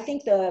 I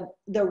think the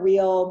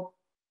real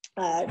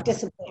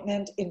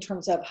disappointment in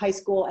terms of high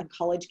school and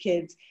college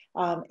kids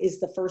is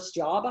the first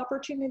job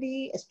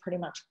opportunity is pretty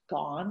much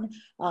gone.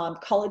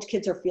 College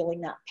kids are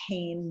feeling that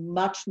pain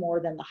much more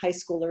than the high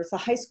schoolers. The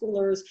high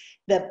schoolers,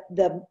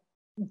 the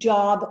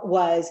job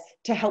was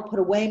to help put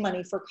away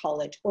money for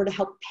college or to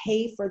help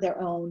pay for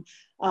their own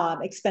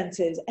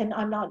expenses. And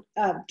I'm not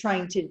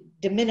trying to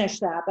diminish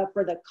that, but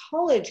for the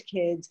college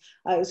kids,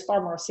 it was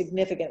far more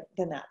significant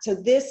than that. So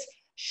this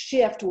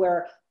shift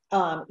where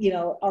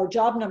our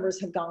job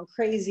numbers have gone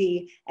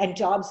crazy and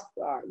jobs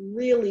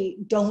really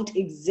don't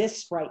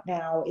exist right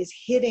now is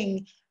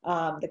hitting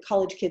the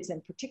college kids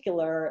in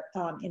particular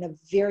in a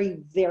very,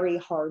 very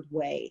hard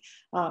way.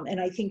 And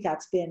I think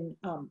that's been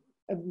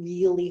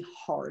really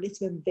hard. It's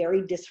been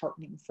very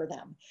disheartening for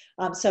them.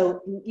 So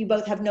you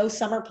both have no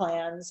summer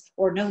plans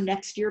or no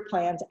next year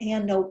plans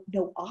and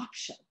no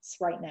options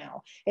right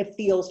now. It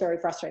feels very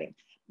frustrating.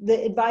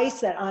 The advice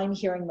that I'm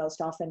hearing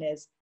most often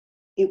is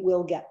it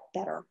will get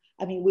better.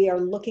 I mean, we are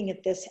looking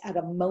at this at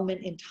a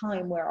moment in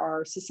time where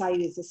our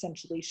society is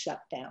essentially shut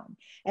down.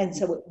 And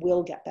so it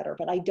will get better,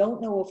 but I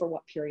don't know over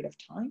what period of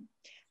time.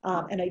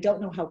 And I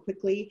don't know how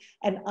quickly.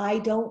 And I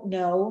don't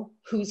know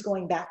who's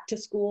going back to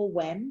school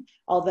when,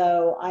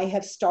 although I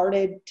have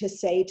started to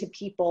say to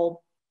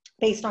people,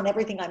 based on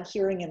everything I'm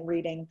hearing and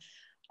reading,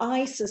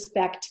 I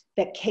suspect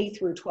that K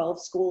through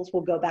 12 schools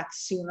will go back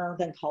sooner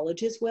than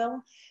colleges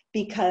will,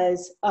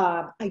 because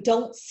I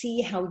don't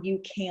see how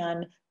you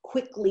can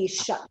quickly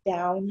shut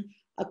down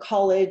a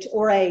college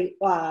or a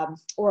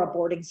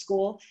boarding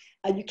school.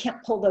 You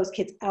can't pull those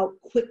kids out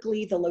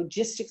quickly. The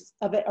logistics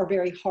of it are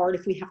very hard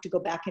if we have to go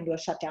back into a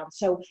shutdown.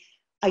 So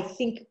I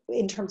think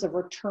in terms of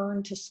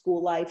return to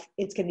school life,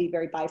 it's going to be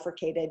very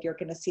bifurcated. You're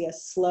going to see a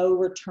slow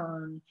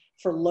return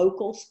for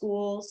local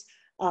schools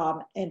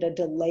and a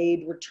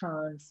delayed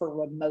return for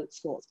remote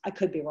schools. I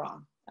could be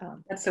wrong.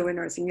 That's so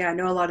interesting. Yeah, I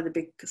know a lot of the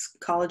big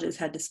colleges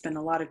had to spend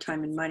a lot of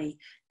time and money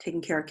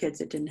taking care of kids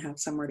that didn't have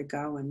somewhere to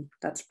go, and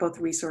that's both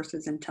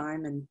resources and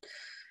time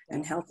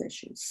and health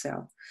issues.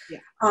 So, yeah.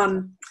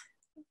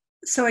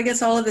 So I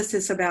guess all of this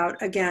is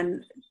about,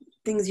 again,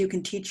 things you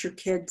can teach your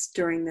kids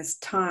during this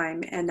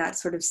time, and that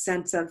sort of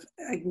sense of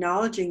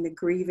acknowledging the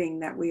grieving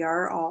that we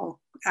are all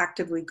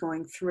actively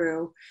going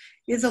through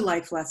is a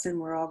life lesson.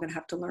 We're all going to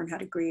have to learn how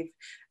to grieve,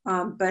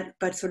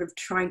 but sort of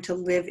trying to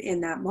live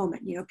in that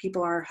moment.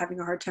 People are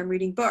having a hard time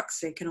reading books.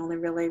 They can only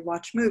really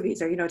watch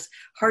movies, or, it's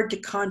hard to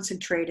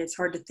concentrate. It's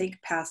hard to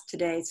think past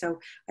today. So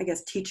I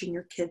guess teaching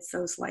your kids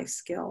those life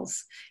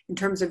skills in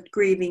terms of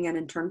grieving and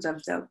in terms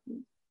of the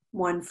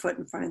one foot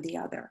in front of the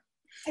other.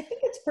 I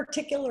think it's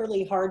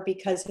particularly hard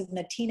because in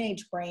the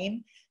teenage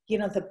brain, you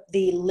know,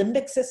 the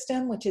limbic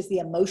system, which is the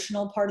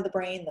emotional part of the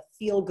brain, the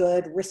feel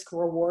good, risk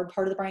reward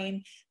part of the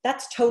brain,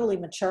 that's totally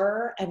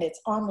mature and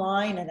it's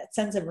online and it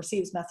sends and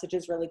receives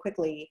messages really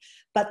quickly.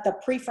 But the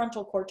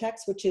prefrontal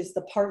cortex, which is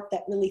the part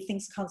that really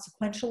thinks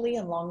consequentially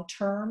and long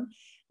term,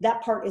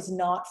 that part is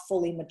not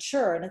fully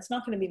mature, and it's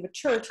not going to be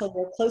mature till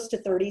you're close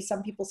to 30.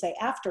 Some people say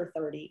after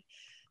 30.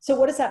 So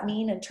what does that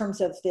mean in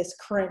terms of this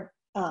current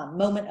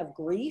moment of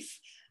grief?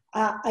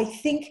 I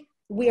think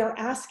we are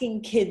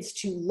asking kids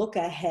to look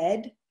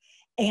ahead,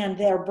 and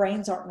their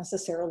brains aren't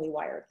necessarily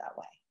wired that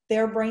way.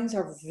 Their brains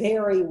are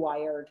very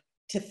wired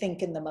to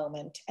think in the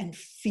moment and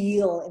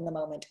feel in the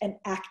moment and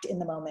act in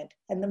the moment.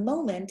 And the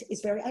moment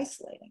is very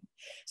isolating.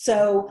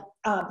 So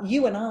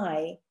you and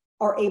I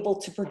are able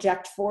to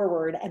project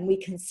forward, and we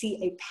can see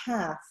a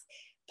path,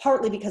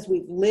 partly because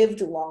we've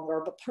lived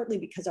longer, but partly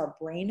because our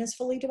brain is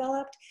fully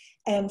developed.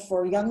 And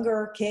for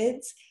younger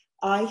kids,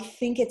 I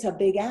think it's a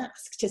big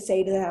ask to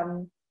say to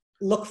them,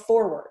 look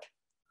forward.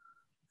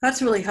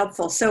 That's really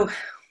helpful. So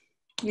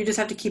you just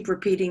have to keep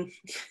repeating.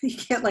 You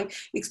can't like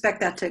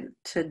expect that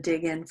to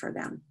dig in for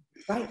them.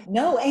 Right.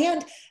 No.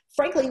 And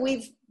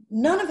frankly,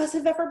 none of us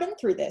have ever been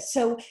through this.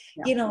 So,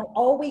 Yeah. you know,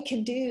 all we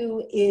can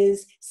do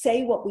is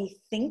say what we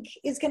think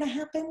is going to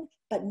happen,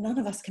 but none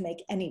of us can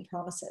make any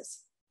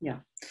promises. Yeah.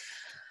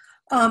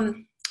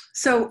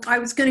 So I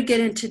was going to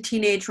get into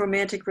teenage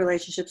romantic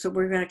relationships, so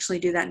we're going to actually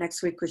do that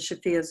next week with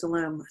Shafia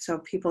Zaloom. So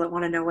people that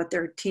want to know what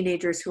their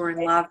teenagers who are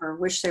in love or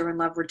wish they were in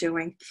love were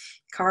doing.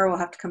 Cara will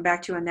have to come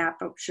back to you on that,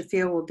 but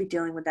Shafia will be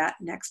dealing with that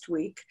next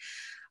week.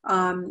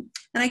 And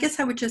I guess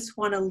I would just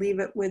want to leave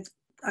it with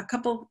a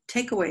couple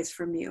takeaways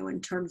from you in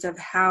terms of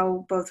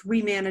how both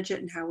we manage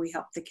it and how we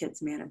help the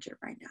kids manage it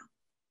right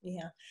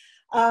now.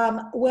 Yeah.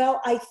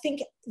 Well, I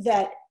think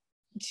that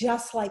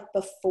just like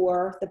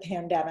before the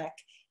pandemic,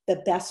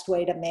 the best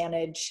way to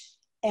manage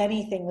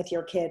anything with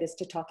your kid is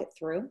to talk it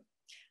through.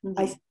 Mm-hmm.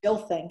 I still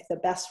think the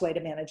best way to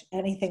manage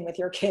anything with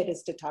your kid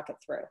is to talk it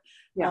through.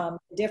 Yeah.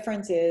 The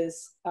difference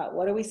is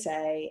what do we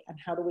say and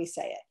how do we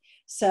say it?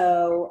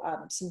 So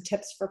some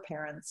tips for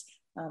parents.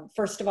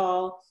 First of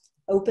all,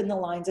 open the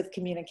lines of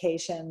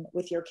communication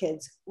with your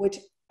kids, which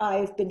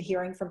I've been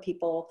hearing from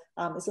people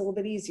is a little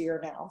bit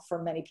easier now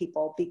for many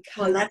people because—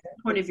 Well, that's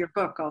the point of your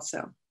book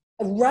also.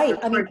 Right.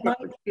 I mean, my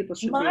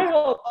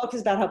whole book is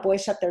about how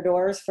boys shut their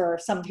doors for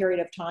some period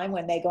of time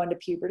when they go into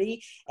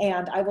puberty.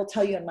 And I will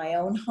tell you, in my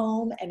own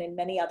home and in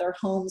many other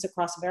homes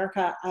across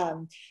America,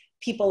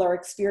 people are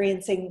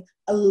experiencing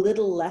a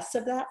little less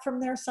of that from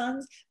their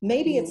sons.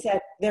 Maybe it's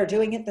that they're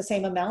doing it the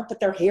same amount, but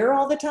they're here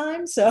all the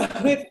time. So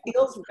it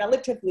feels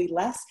relatively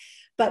less,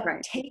 but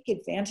take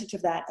advantage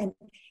of that. And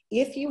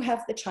if you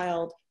have the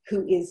child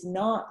who is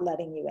not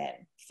letting you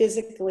in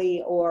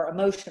physically or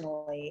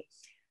emotionally,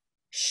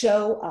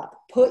 show up,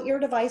 put your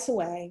device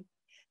away,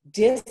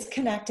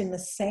 disconnect in the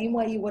same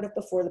way you would have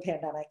before the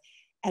pandemic,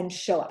 and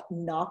show up,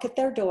 knock at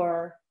their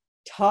door,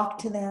 talk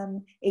to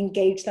them,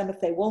 engage them.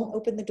 If they won't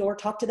open the door,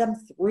 talk to them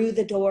through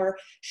the door.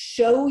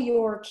 Show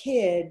your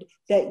kid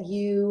that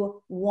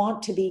you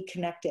want to be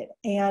connected.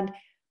 And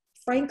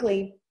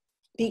frankly,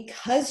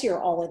 because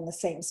you're all in the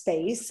same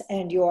space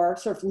and you're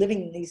sort of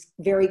living in these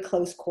very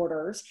close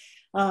quarters,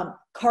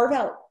 carve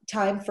out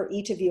time for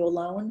each of you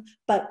alone,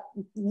 but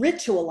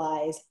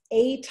ritualize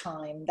a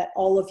time that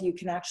all of you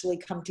can actually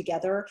come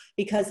together,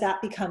 because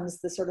that becomes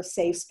the sort of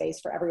safe space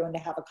for everyone to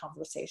have a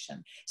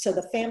conversation. So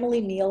the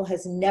family meal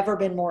has never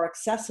been more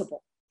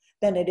accessible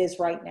than it is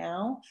right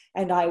now.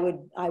 And I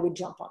would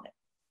jump on it.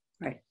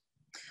 Right.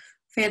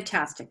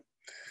 Fantastic.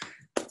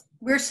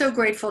 We're so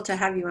grateful to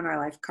have you in our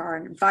life,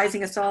 Cara, and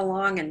advising us all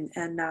along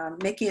and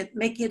making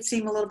it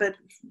seem a little bit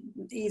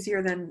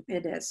easier than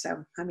it is.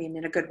 So, I mean,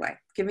 in a good way,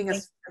 giving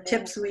us the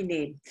tips we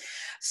need.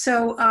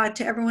 So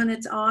to everyone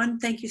that's on,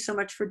 thank you so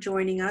much for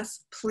joining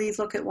us. Please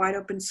look at Wide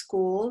Open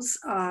Schools.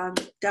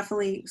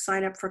 Definitely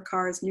sign up for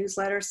Cara's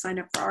newsletter, sign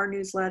up for our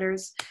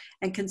newsletters,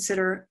 and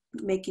consider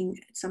making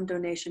some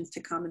donations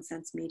to Common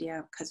Sense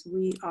Media, because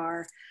we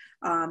are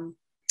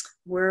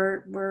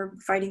we're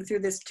fighting through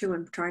this too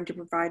and trying to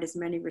provide as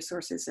many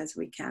resources as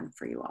we can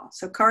for you all.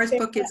 So Cara's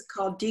book is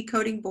called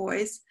Decoding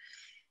Boys.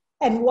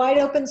 And Wide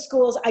Open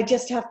Schools, I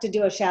just have to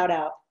do a shout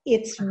out.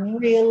 It's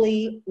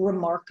really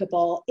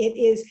remarkable. It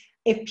is.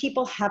 If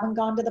people haven't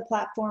gone to the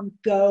platform,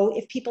 go.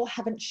 If people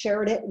haven't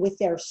shared it with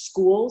their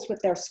schools,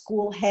 with their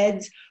school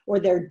heads or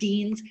their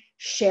deans,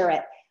 share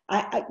it.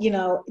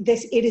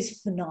 It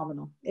is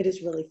phenomenal. It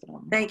is really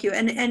phenomenal. Thank you.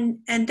 And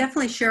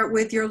definitely share it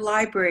with your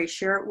library,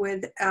 share it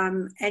with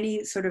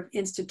any sort of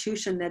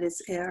institution that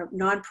is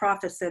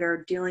nonprofits that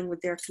are dealing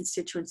with their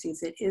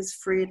constituencies. It is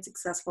free, it's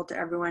accessible to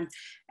everyone,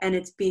 and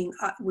it's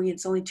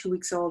only 2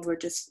 weeks old. We're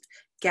just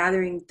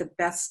gathering the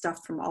best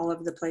stuff from all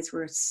over the place.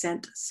 We're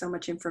sent so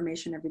much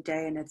information every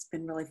day, and it's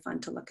been really fun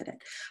to look at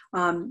it.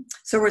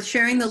 So we're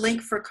sharing the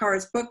link for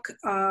Cara's book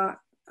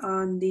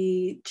on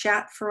the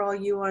chat for all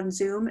you on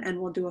Zoom, and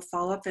we'll do a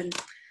follow-up. And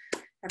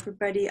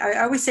everybody,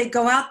 I always say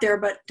go out there,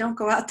 but don't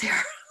go out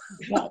there.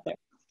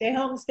 Stay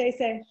home, stay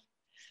safe.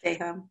 Stay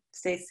home.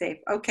 Stay safe.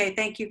 Okay.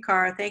 Thank you,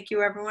 Cara. Thank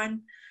you,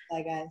 everyone.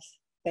 Bye, guys.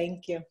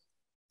 Thank you.